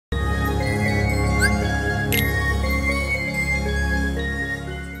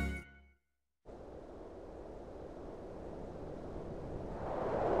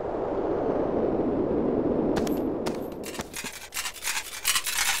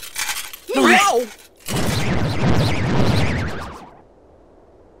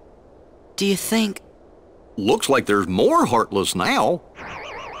Do you think... Looks like there's more Heartless now.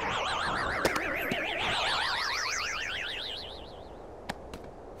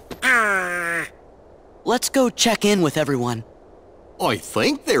 Let's go check in with everyone. I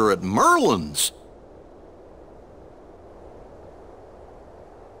think they're at Merlin's.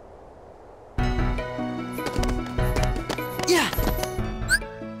 Yeah.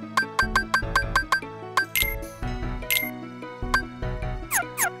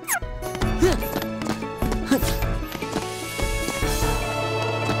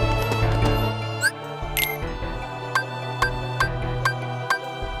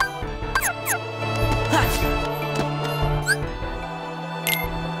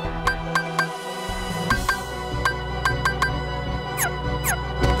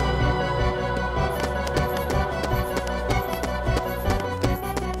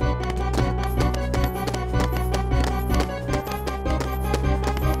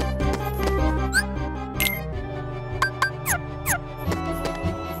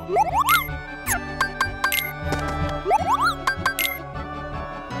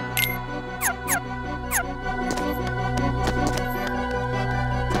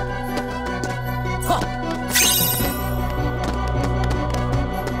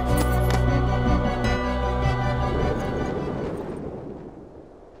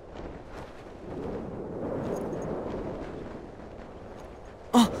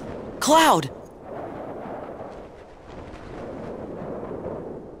 Cloud!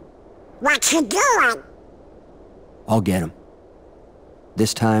 What you doing? I'll get him.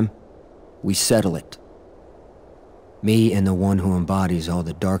 This time, we settle it. Me and the one who embodies all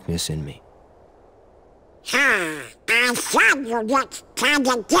the darkness in me. I thought you looked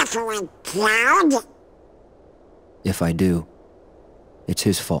kinda different, Cloud. If I do, it's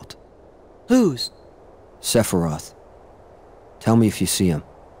his fault. Whose? Sephiroth. Tell me if you see him.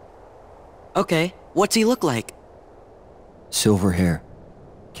 Okay, what's he look like? Silver hair.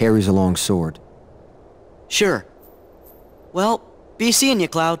 Carries a long sword. Sure. Well, be seeing you,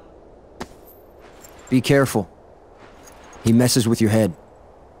 Cloud. Be careful. He messes with your head.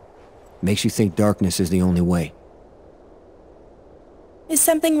 Makes you think darkness is the only way. Is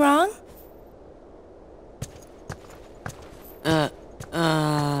something wrong?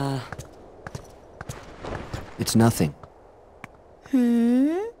 It's nothing.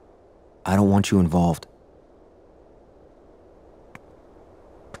 I don't want you involved.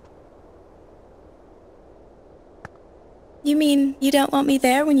 You mean you don't want me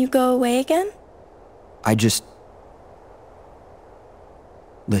there when you go away again?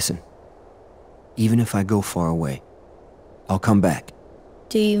 Listen. Even if I go far away, I'll come back.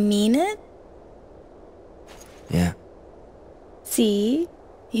 Do you mean it? Yeah. See?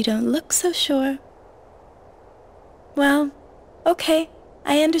 You don't look so sure. Well, okay.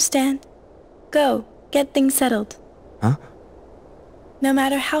 I understand. Go, get things settled. Huh? No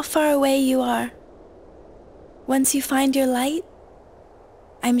matter how far away you are, once you find your light,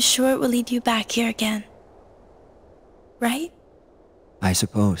 I'm sure it will lead you back here again. Right? I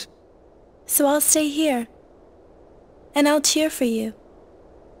suppose. So I'll stay here. And I'll cheer for you.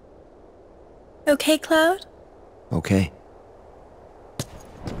 Okay, Cloud? Okay.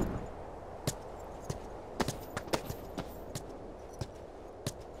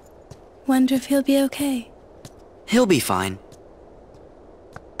 Wonder if he'll be okay. He'll be fine.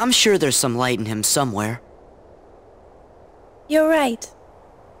 I'm sure there's some light in him somewhere. You're right.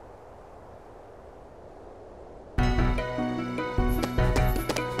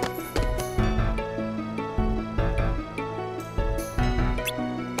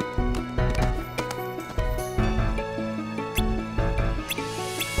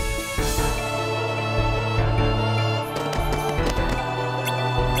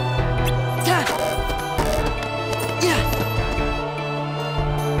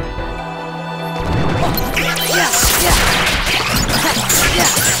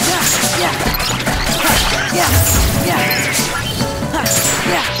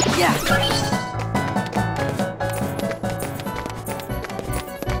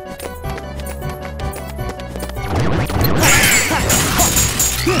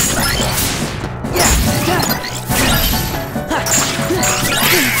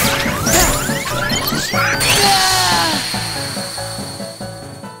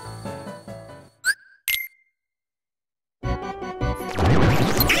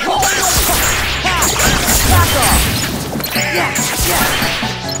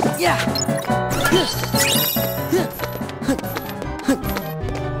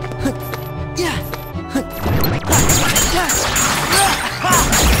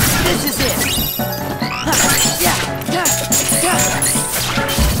 This is it!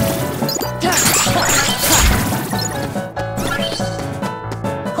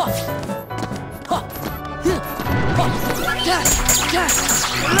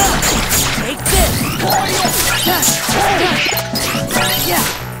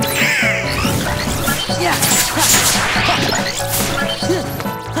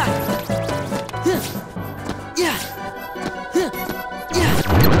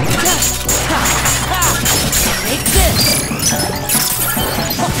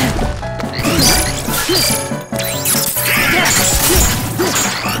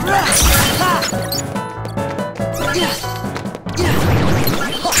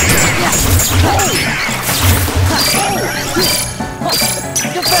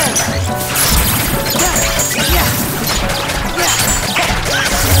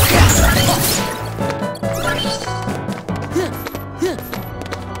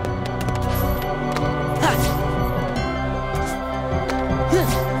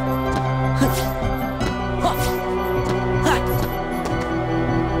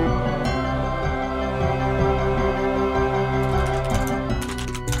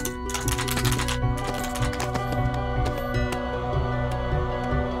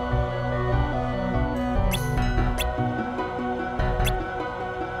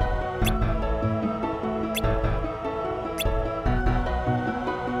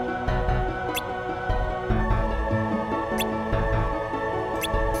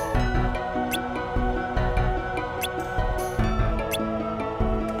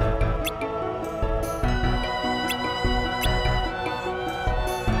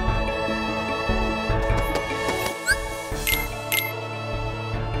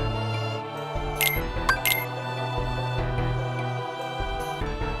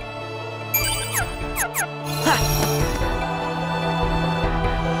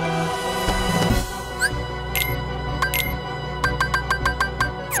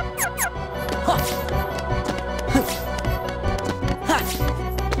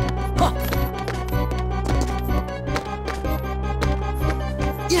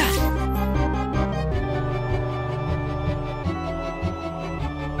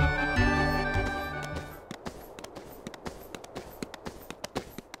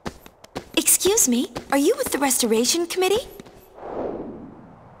 Excuse me, are you with the Restoration Committee?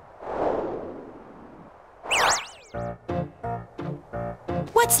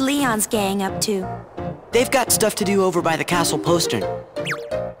 What's Leon's gang up to? They've got stuff to do over by the castle postern.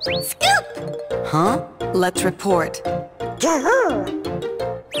 Scoop! Huh? Let's report. To who?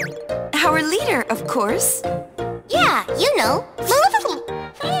 Our leader, of course. Yeah, you know.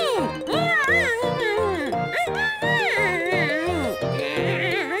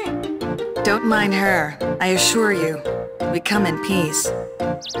 Don't mind her. I assure you, we come in peace.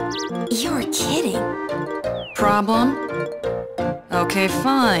 You're kidding. Problem? Okay,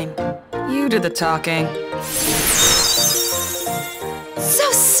 fine. You do the talking.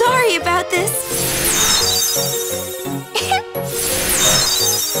 So sorry about this.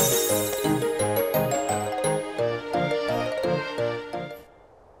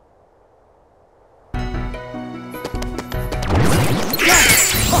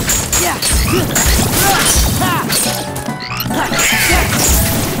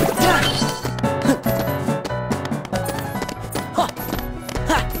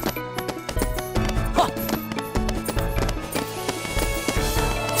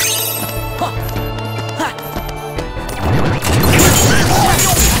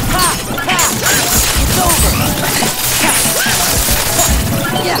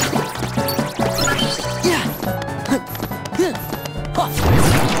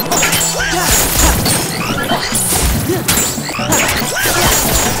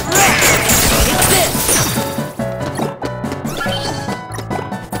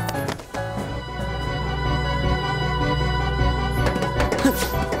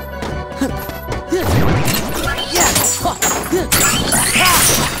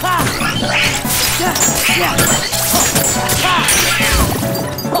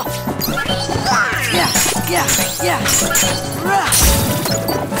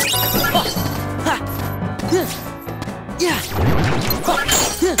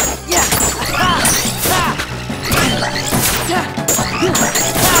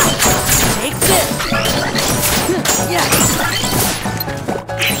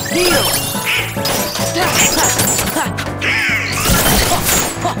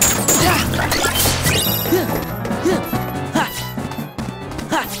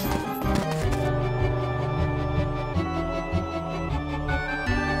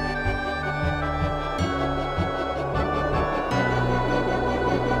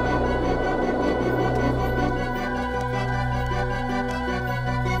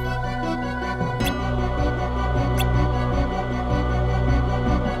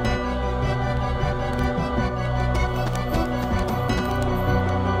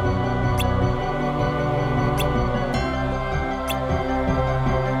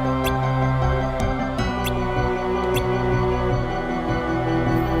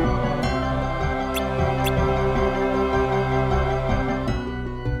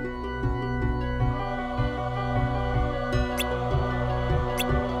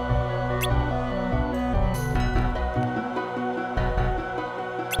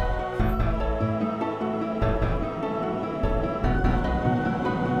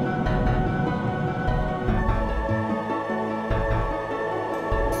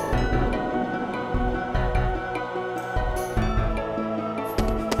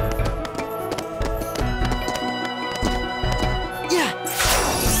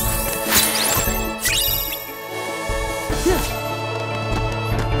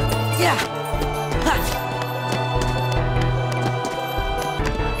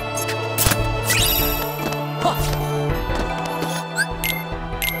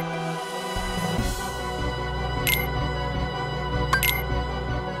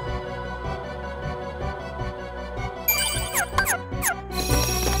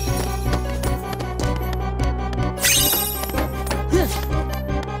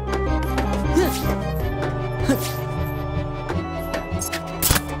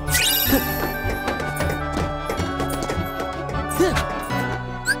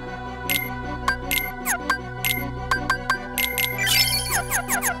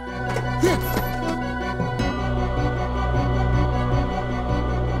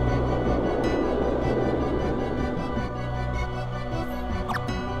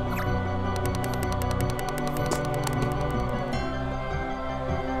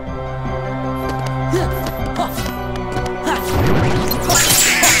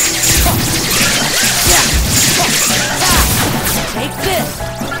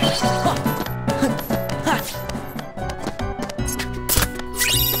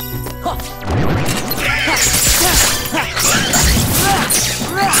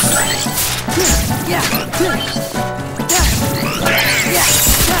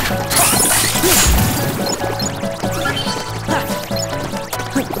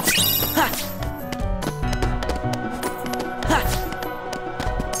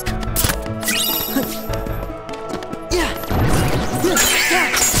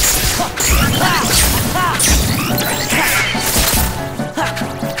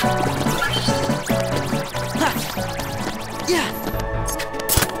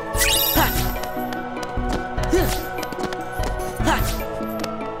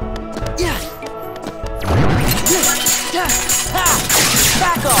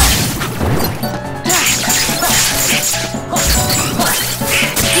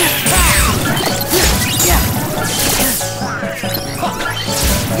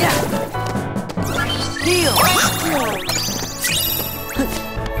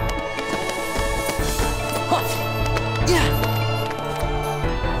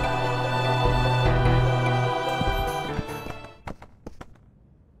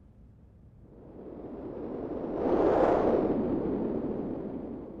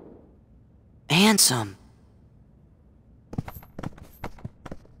 handsome.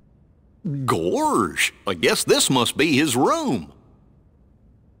 Gorge, I guess this must be his room.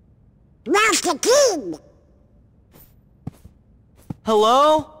 Master King!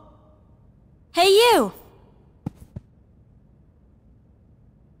 Hello? Hey, you!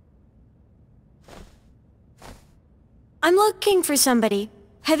 I'm looking for somebody.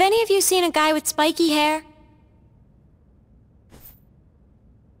 Have any of you seen a guy with spiky hair?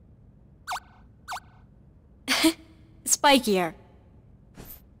 Spikier.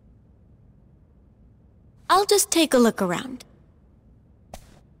 I'll just take a look around.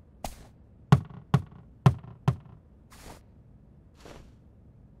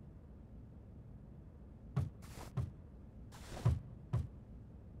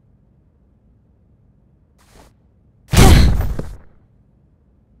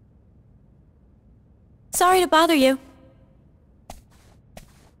 Sorry to bother you.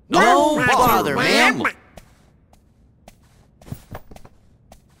 No bother, ma'am.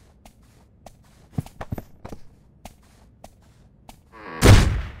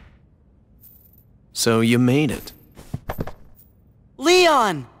 So you made it.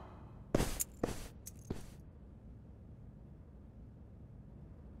 Leon!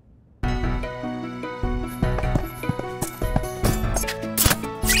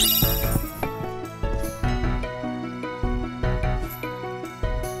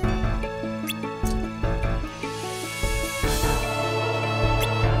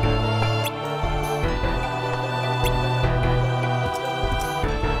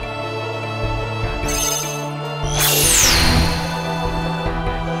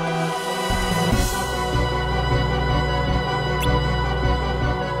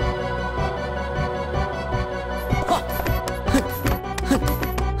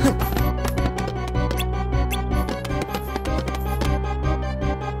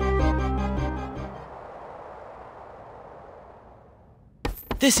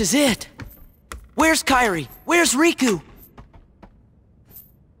 This is it! Where's Kairi? Where's Riku?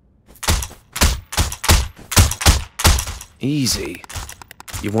 Easy.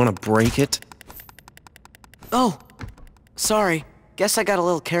 You want to break it? Oh, sorry. Guess I got a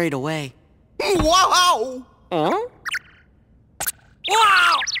little carried away. Wow! Huh?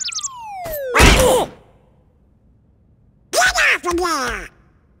 Get off of there!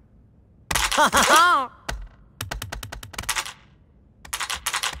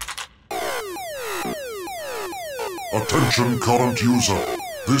 Attention current user.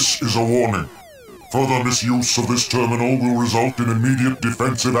 This is a warning. Further misuse of this terminal will result in immediate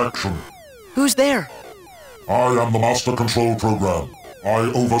defensive action. Who's there? I am the Master Control Program.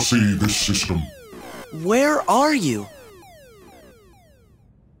 I oversee this system. Where are you?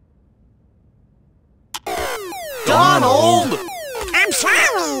 Donald! I'm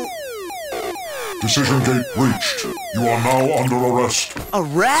sorry! Decision gate reached. You are now under arrest.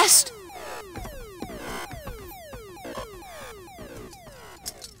 Arrest?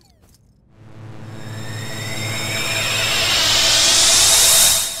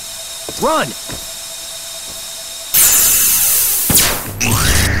 Run!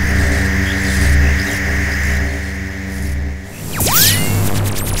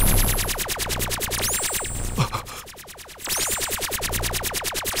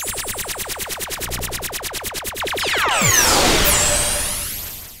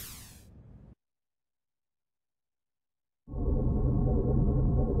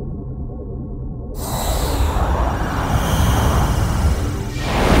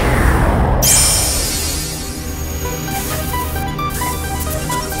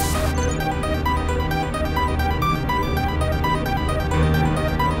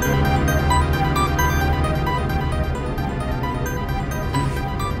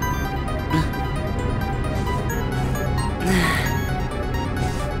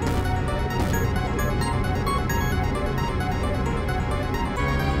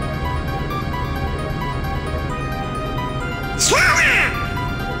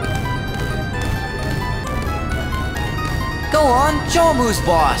 Go on, show him who's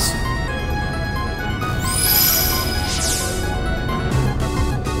boss.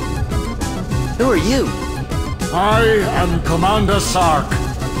 Who are you? I am Commander Sark.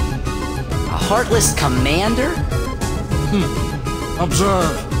 A heartless commander?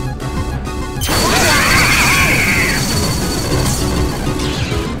 Observe.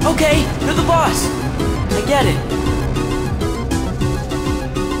 Okay, you're the boss. I get it.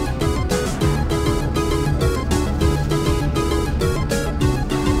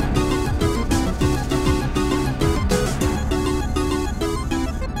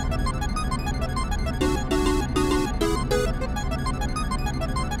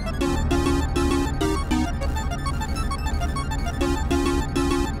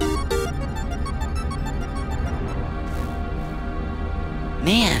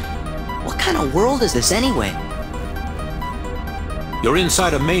 world is this anyway? You're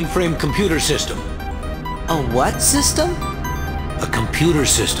inside a mainframe computer system. A what system? A computer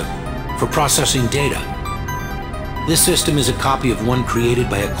system for processing data. This system is a copy of one created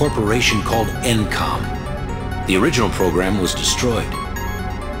by a corporation called Encom. The original program was destroyed.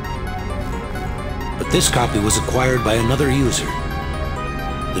 But this copy was acquired by another user.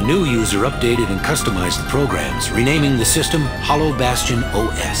 The new user updated and customized the programs, renaming the system Hollow Bastion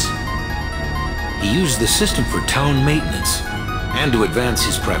OS. He used the system for town maintenance and to advance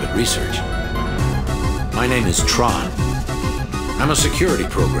his private research. My name is Tron. I'm a security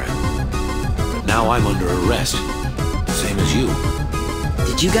program, but now I'm under arrest, same as you.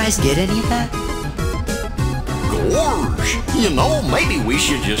 Did you guys get any of that? Gorge! You know, maybe we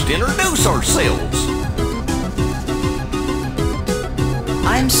should just introduce ourselves.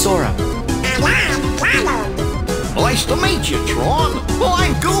 I'm Sora. And I'm Donald. Nice to meet you, Tron. Well,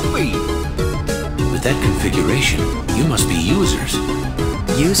 I'm Goofy. With that configuration, you must be users.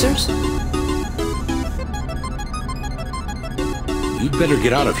 Users? You'd better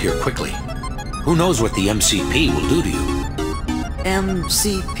get out of here quickly. Who knows what the MCP will do to you?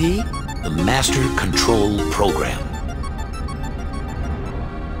 MCP? The Master Control Program.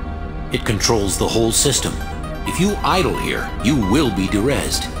 It controls the whole system. If you idle here, you will be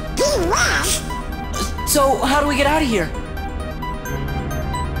derezzed. Derez? So, how do we get out of here?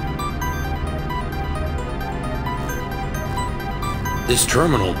 This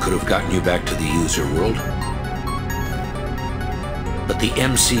terminal could have gotten you back to the user world. But the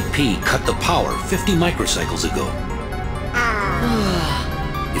MCP cut the power 50 microcycles ago.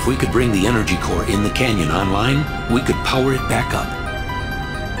 If we could bring the energy core in the canyon online, we could power it back up.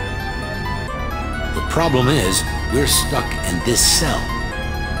 The problem is, we're stuck in this cell.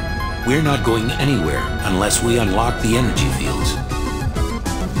 We're not going anywhere unless we unlock the energy fields.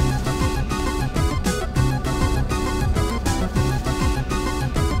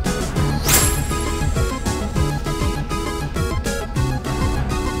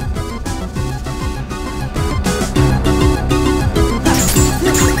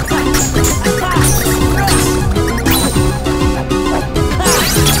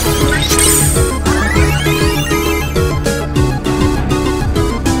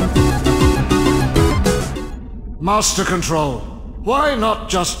 Master Control, why not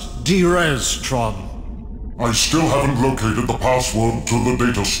just derez Tron? I still haven't located the password to the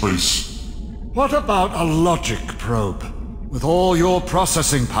data space. What about a logic probe? With all your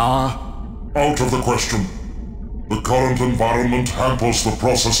processing power? Out of the question. The current environment hampers the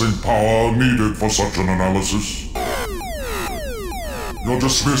processing power needed for such an analysis. You're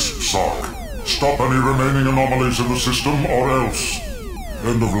dismissed, Sark. Stop any remaining anomalies in the system or else.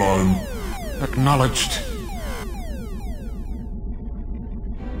 End of line. Acknowledged.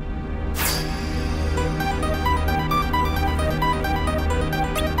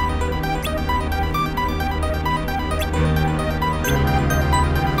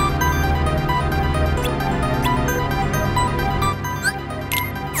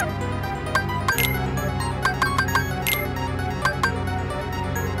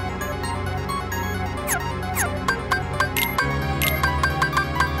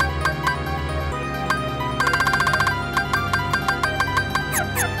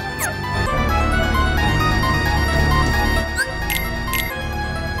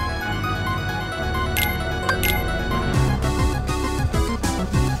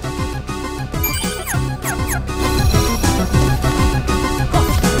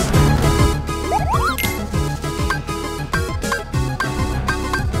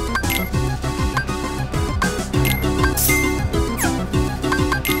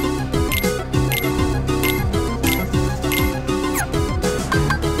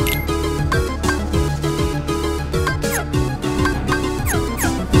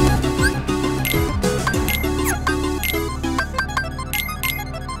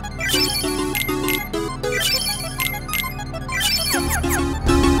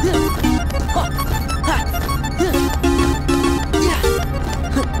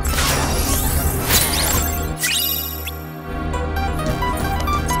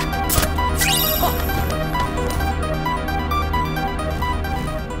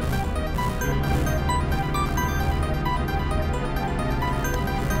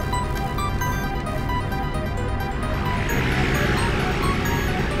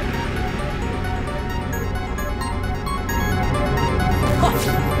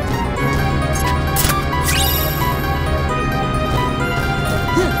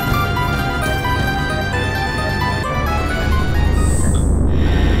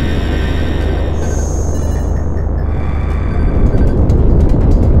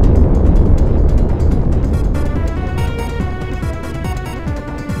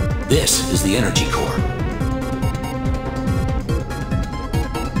 This is the energy core.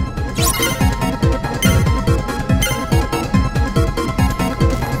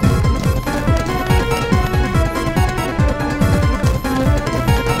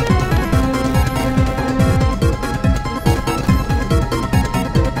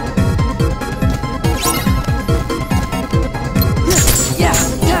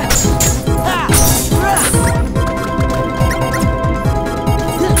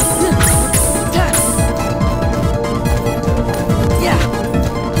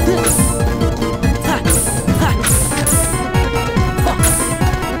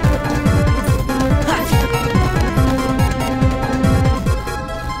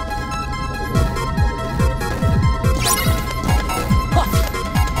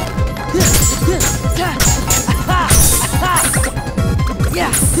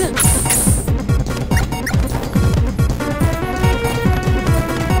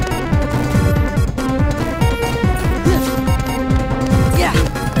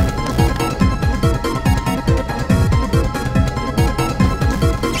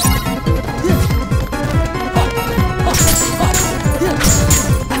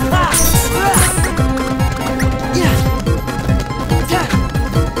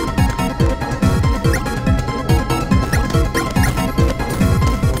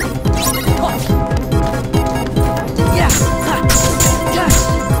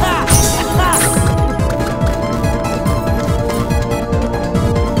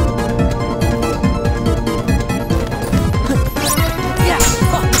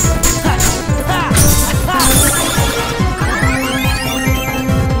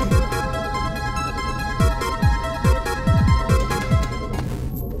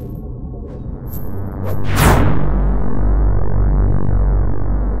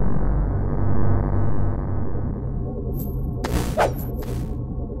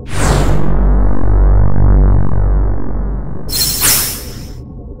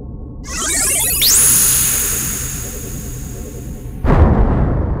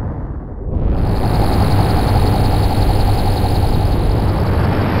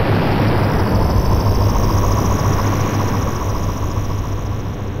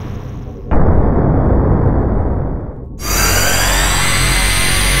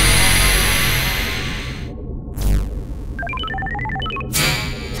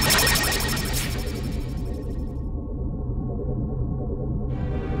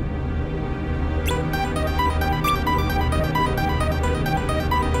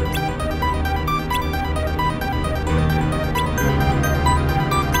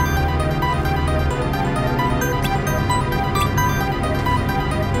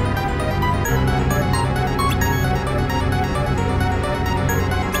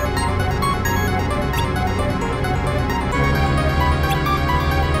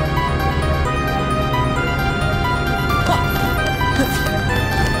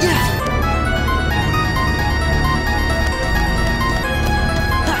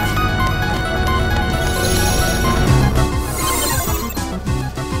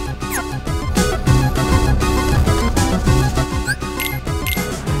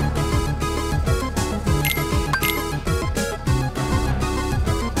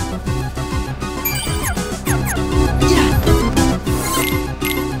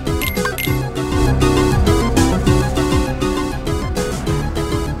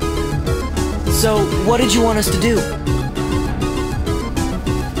 So, what did you want us to do?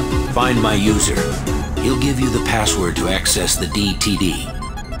 Find my user. He'll give you the password to access the DTD.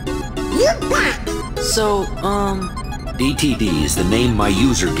 You bet! So, DTD is the name my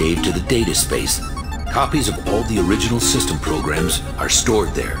user gave to the data space. Copies of all the original system programs are stored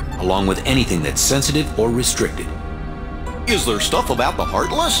there, along with anything that's sensitive or restricted. Is there stuff about the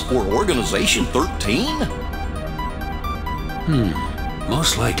Heartless or Organization 13?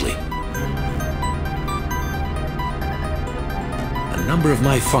 Most likely. A number of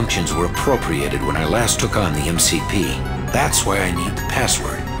my functions were appropriated when I last took on the MCP. That's why I need the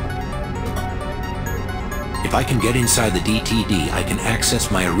password. If I can get inside the DTD, I can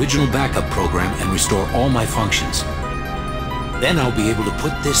access my original backup program and restore all my functions. Then I'll be able to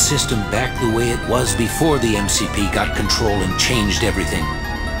put this system back the way it was before the MCP got control and changed everything.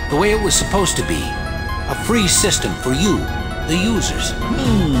 The way it was supposed to be. A free system for you, the users.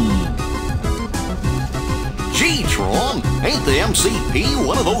 Gee, Tron, ain't the MCP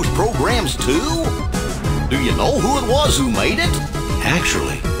one of those programs too? Do you know who it was who made it?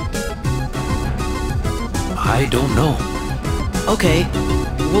 Actually, I don't know. okay.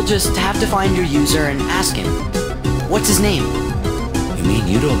 We'll just have to find your user and ask him. What's his name? You mean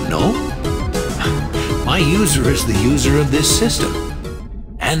you don't know? My user is the user of this system.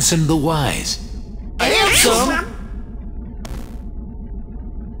 Ansem the Wise. Ansem?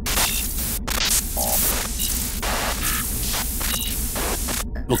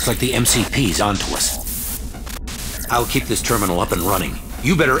 Looks like the MCP's onto us. I'll keep this terminal up and running.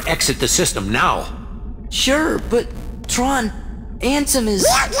 You better exit the system now. Sure, but Tron, Ansem is...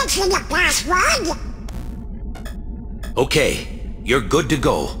 We'll get you the password. Okay, you're good to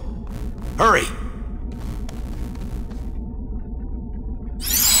go. Hurry!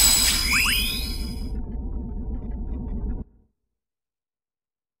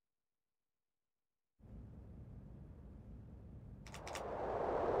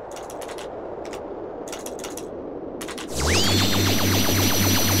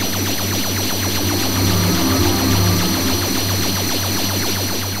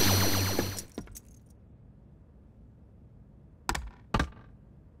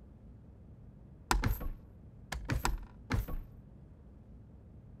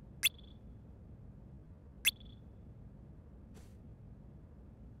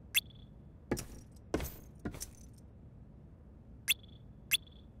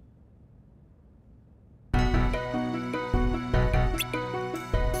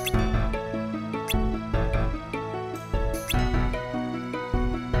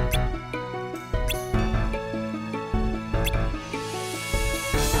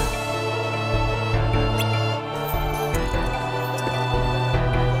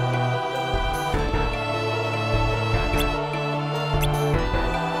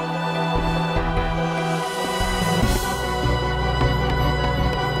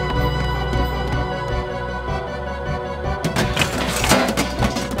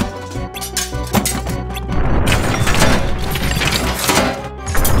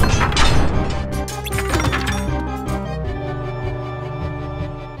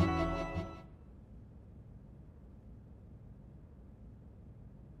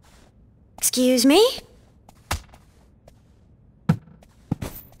 Excuse me?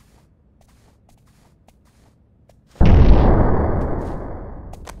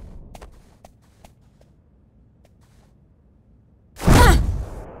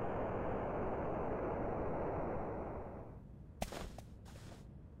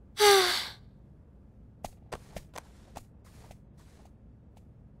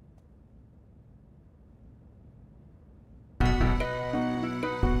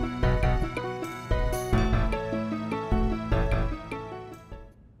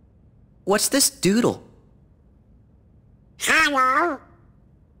 What's this doodle? Hello?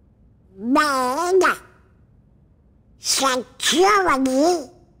 Man. Security.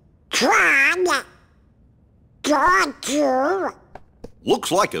 Tron. Door to.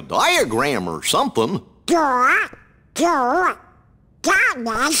 Looks like a diagram or something. Door to.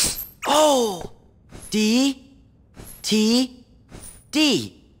 Darkness. Oh! D. T.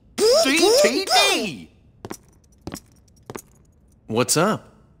 D. DTD! What's up?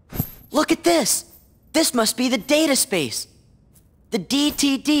 Look at this! This must be the data space. The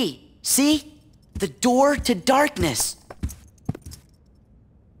DTD. See? The door to darkness.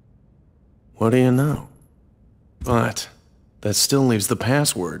 What do you know? But that still leaves the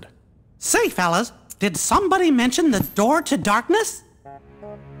password. Say, fellas, did somebody mention the door to darkness?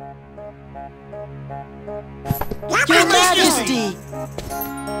 Your Majesty!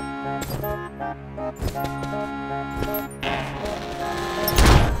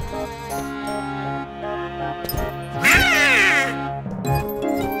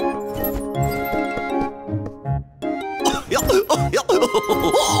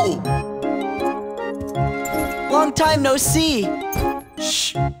 Long time no see.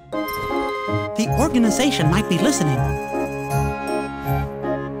 Shh. The organization might be listening.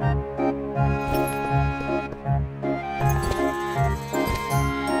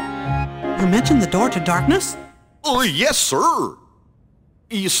 You mentioned the door to darkness? Oh, yes, sir.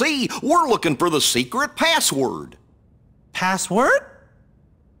 You see, we're looking for the secret password. Password?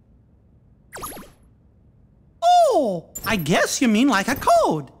 Oh, I guess you mean like a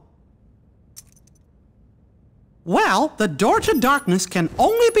code. Well, the door to darkness can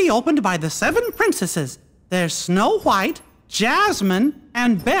only be opened by the 7 princesses. There's Snow White, Jasmine,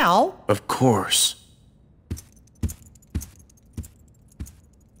 and Belle. Of course.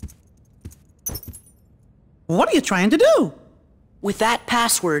 What are you trying to do? With that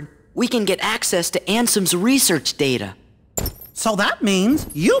password, we can get access to Ansem's research data. So that means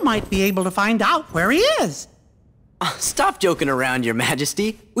you might be able to find out where he is. Stop joking around, Your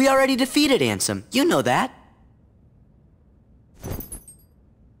Majesty. We already defeated Ansem. You know that.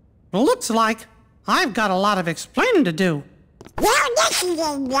 Looks like I've got a lot of explaining to do. Well,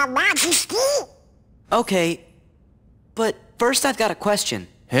 listening, Your Majesty. Okay, but first I've got a question.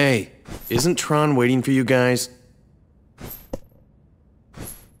 Hey, isn't Tron waiting for you guys?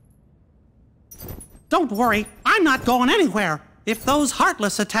 Don't worry, I'm not going anywhere. If those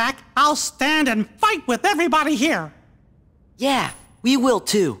Heartless attack, I'll stand and fight with everybody here. Yeah, we will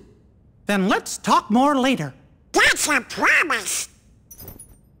too. Then let's talk more later. That's a promise.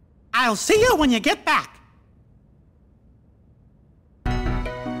 I'll see you when you get back.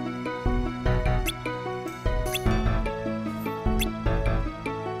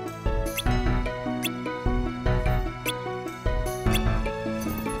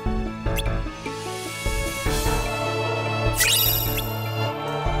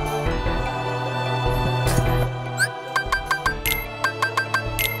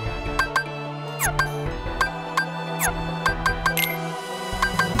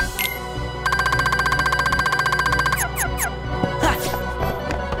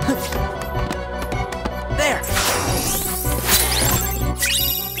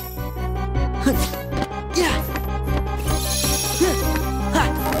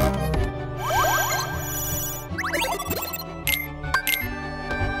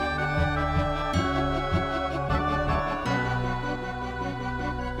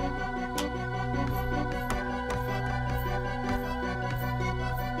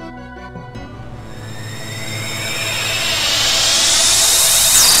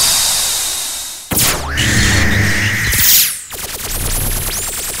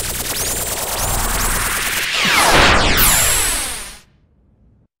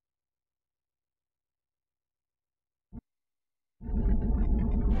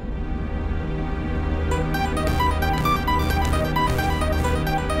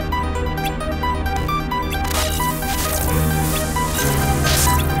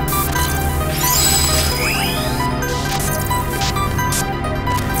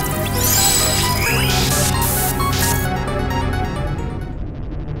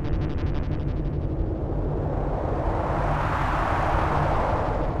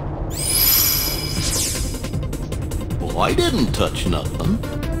 I didn't touch nothing.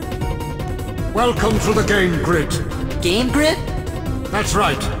 Welcome to the game grid. Game grid? That's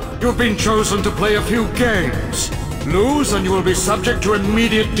right. You've been chosen to play a few games. Lose and you will be subject to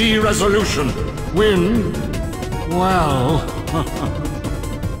immediate de-resolution. Win? Well...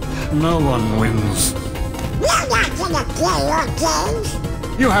 no one wins. We're not gonna play your games.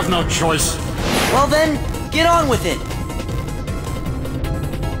 You have no choice. Well then, get on with it.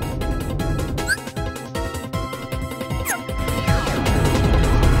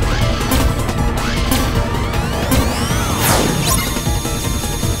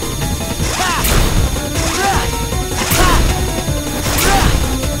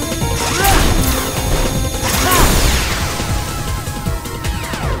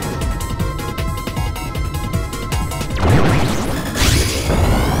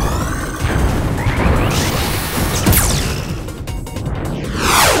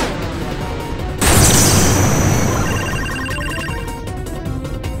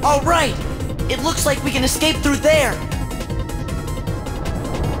 All right! It looks like we can escape through there!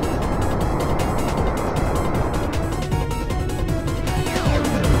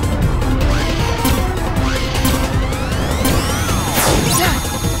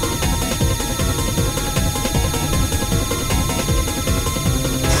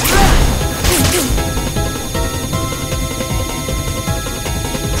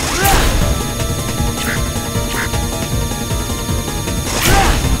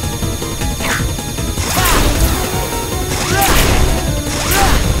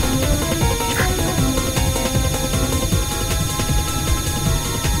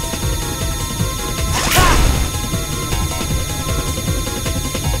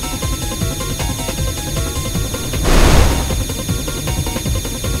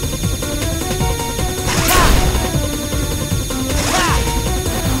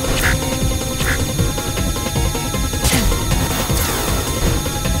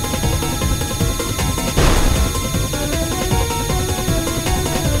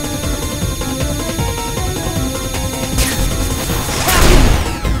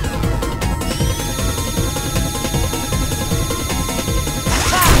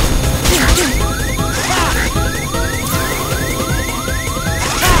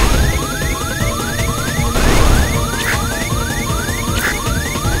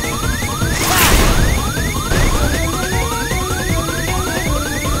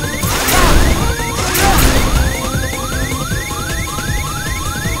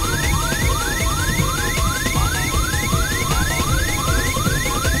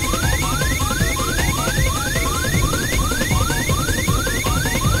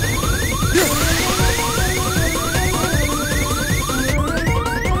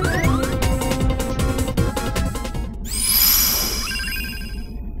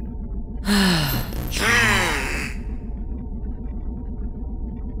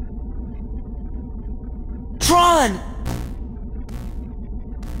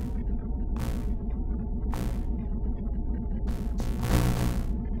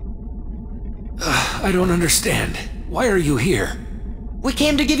 I don't understand. Why are you here? We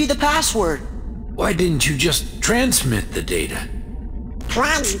came to give you the password. Why didn't you just transmit the data?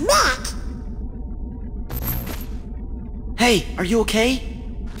 Transmit? Hey, are you okay?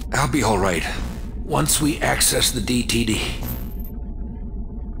 I'll be all right once we access the DTD.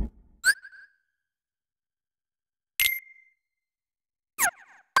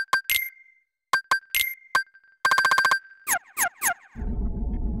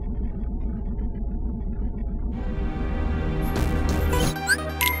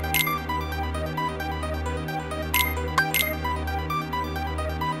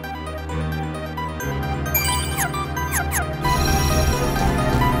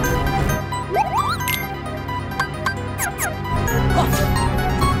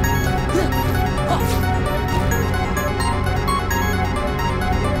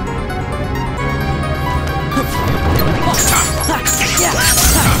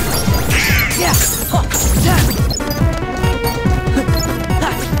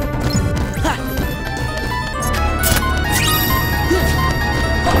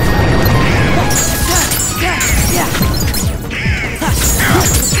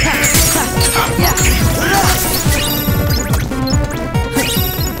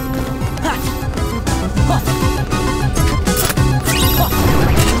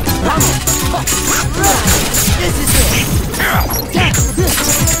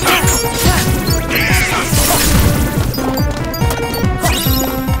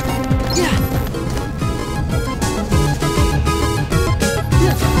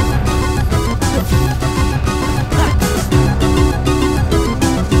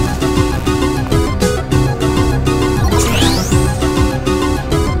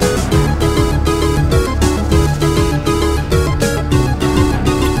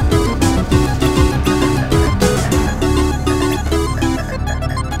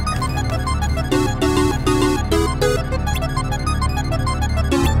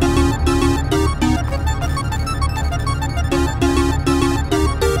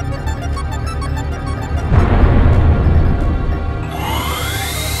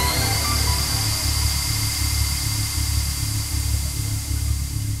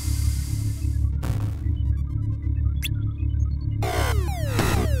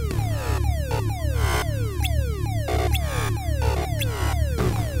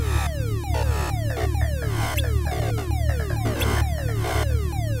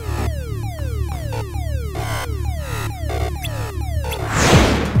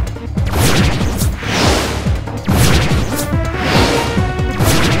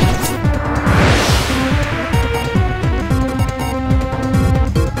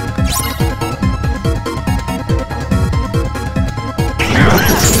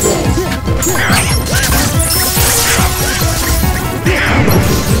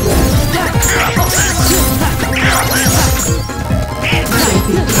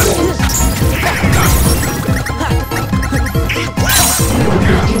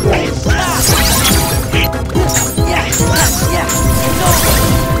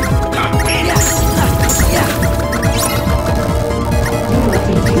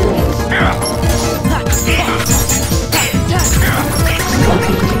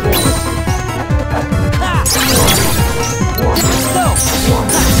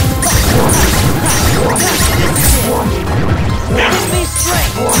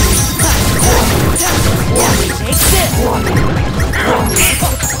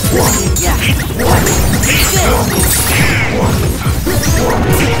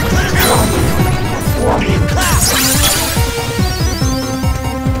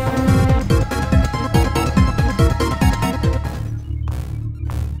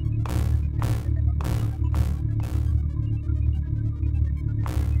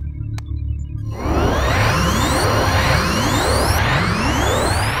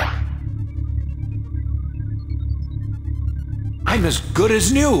 I'm as good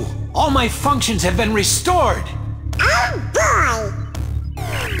as new. All my functions have been restored. Oh boy!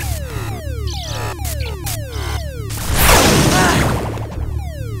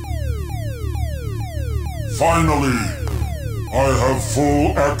 Finally, I have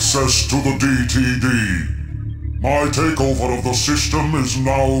full access to the DTD. My takeover of the system is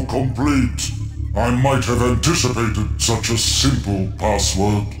now complete. I might have anticipated such a simple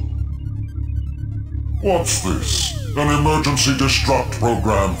password. What's this? An emergency destruct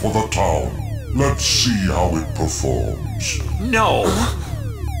program for the town. Let's see how it performs. No!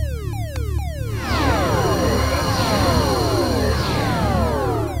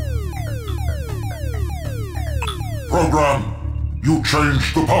 Program, you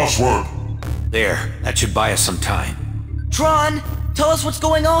changed the password. There, that should buy us some time. Tron, tell us what's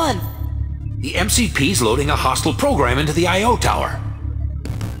going on. The MCP's loading a hostile program into the I.O. tower.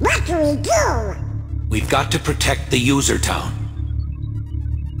 What do we do? We've got to protect the user town.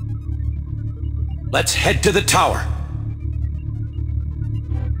 Let's head to the tower.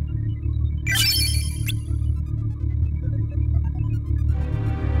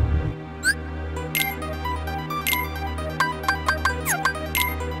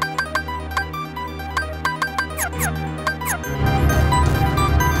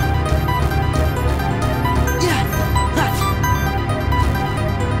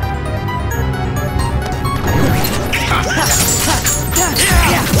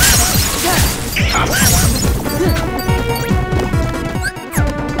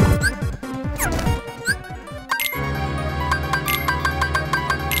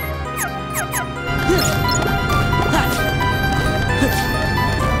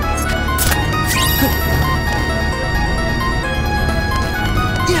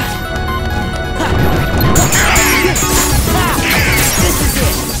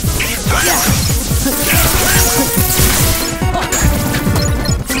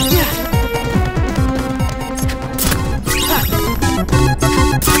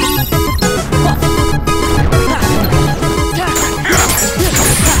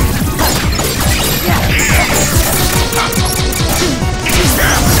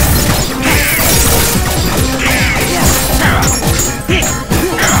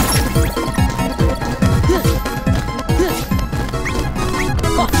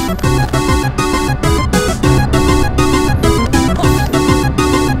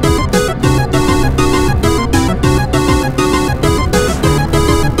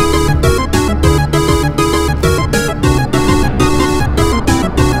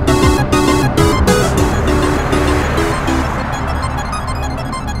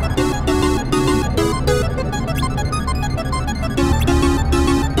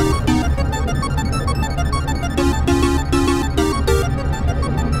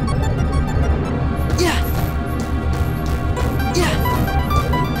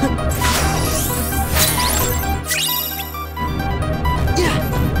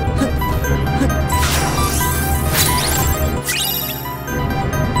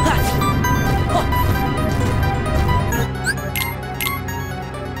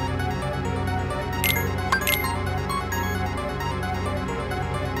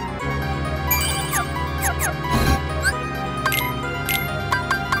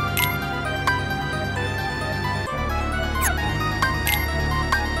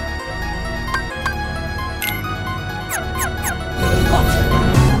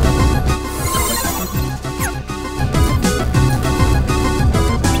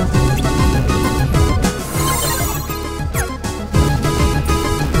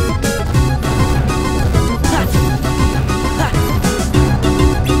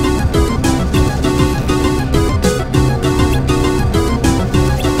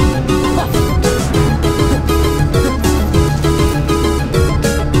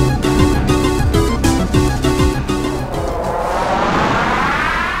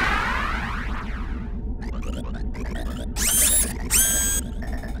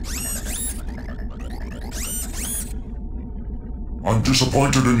 I'm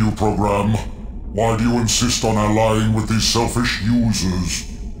disappointed in you, program. Why do you insist on allying with these selfish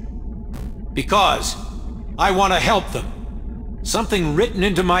users? Because I want to help them. Something written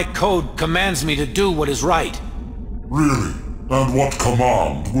into my code commands me to do what is right. Really? And what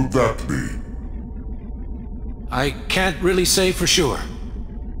command would that be? I can't really say for sure.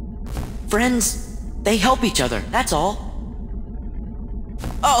 Friends, they help each other, that's all.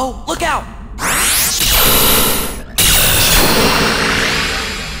 Uh-oh, look out!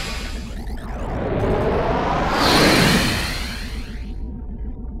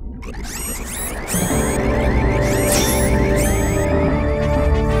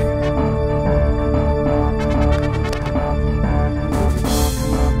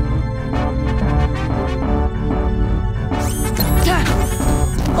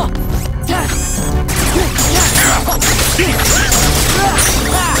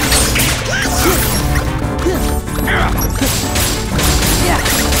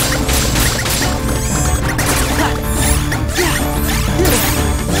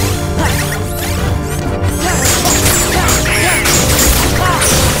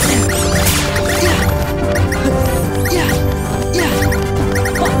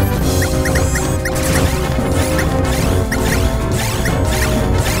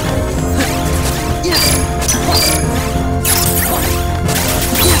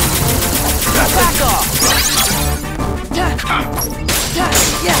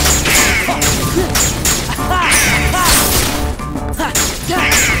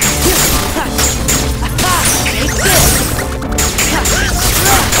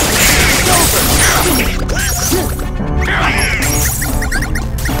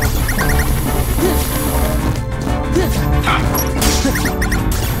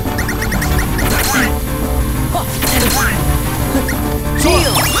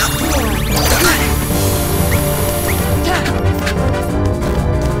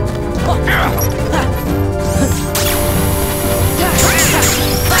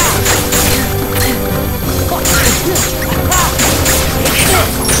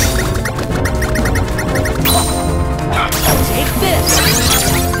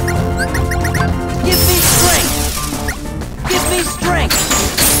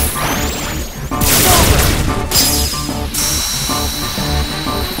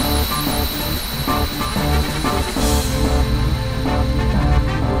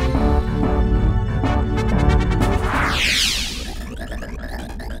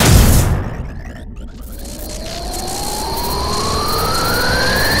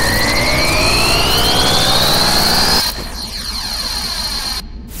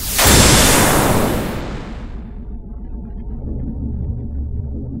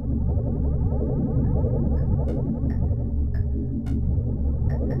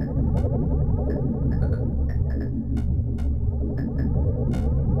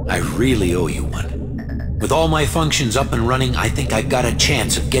 I really owe you one. With all my functions up and running, I think I've got a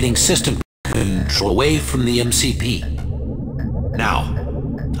chance of getting system control away from the MCP. Now,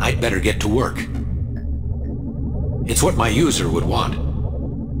 I'd better get to work. It's what my user would want.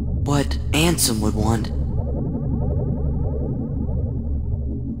 What Ansem would want.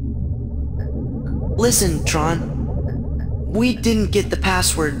 Listen, Tron. We didn't get the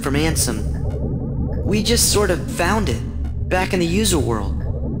password from Ansem. We just sort of found it, back in the user world,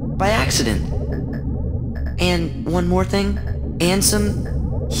 by accident. And one more thing,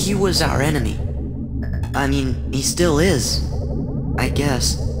 Ansem, he was our enemy. I mean, he still is, I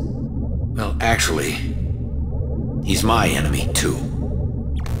guess. Well, actually, he's my enemy, too.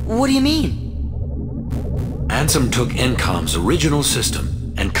 What do you mean? Ansem took Encom's original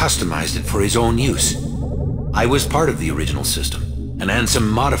system and customized it for his own use. I was part of the original system, and Ansem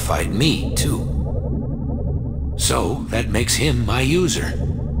modified me, too. So, that makes him my user.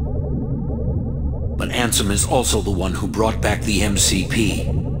 But Ansem is also the one who brought back the MCP.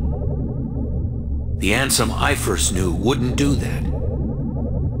 The Ansem I first knew wouldn't do that.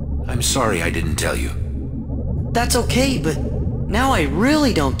 I'm sorry I didn't tell you. That's okay, but now I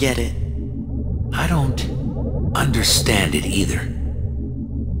really don't get it. I don't understand it either.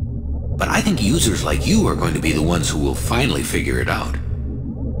 But I think users like you are going to be the ones who will finally figure it out.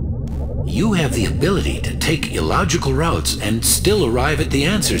 You have the ability to take illogical routes and still arrive at the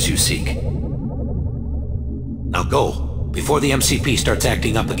answers you seek. Now go, before the MCP starts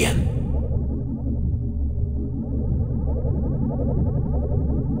acting up again.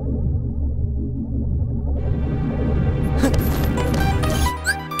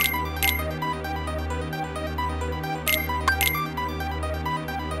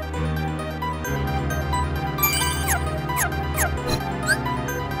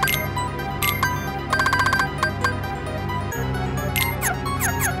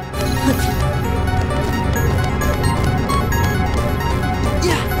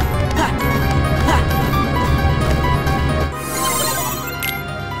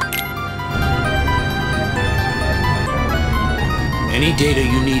 Any data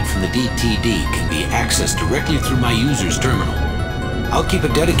you need from the DTD can be accessed directly through my user's terminal. I'll keep a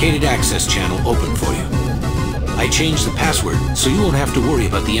dedicated access channel open for you. I changed the password, so you won't have to worry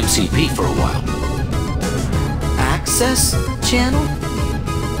about the MCP for a while. Access channel?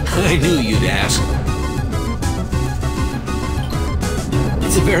 I knew you'd ask.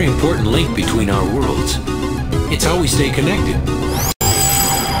 It's a very important link between our worlds. It's how we stay connected.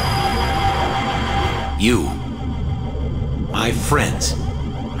 You, my friends,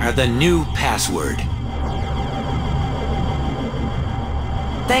 are the new password.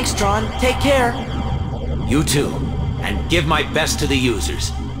 Thanks, Tron. Take care. You too. And give my best to the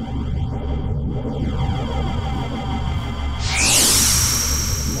users.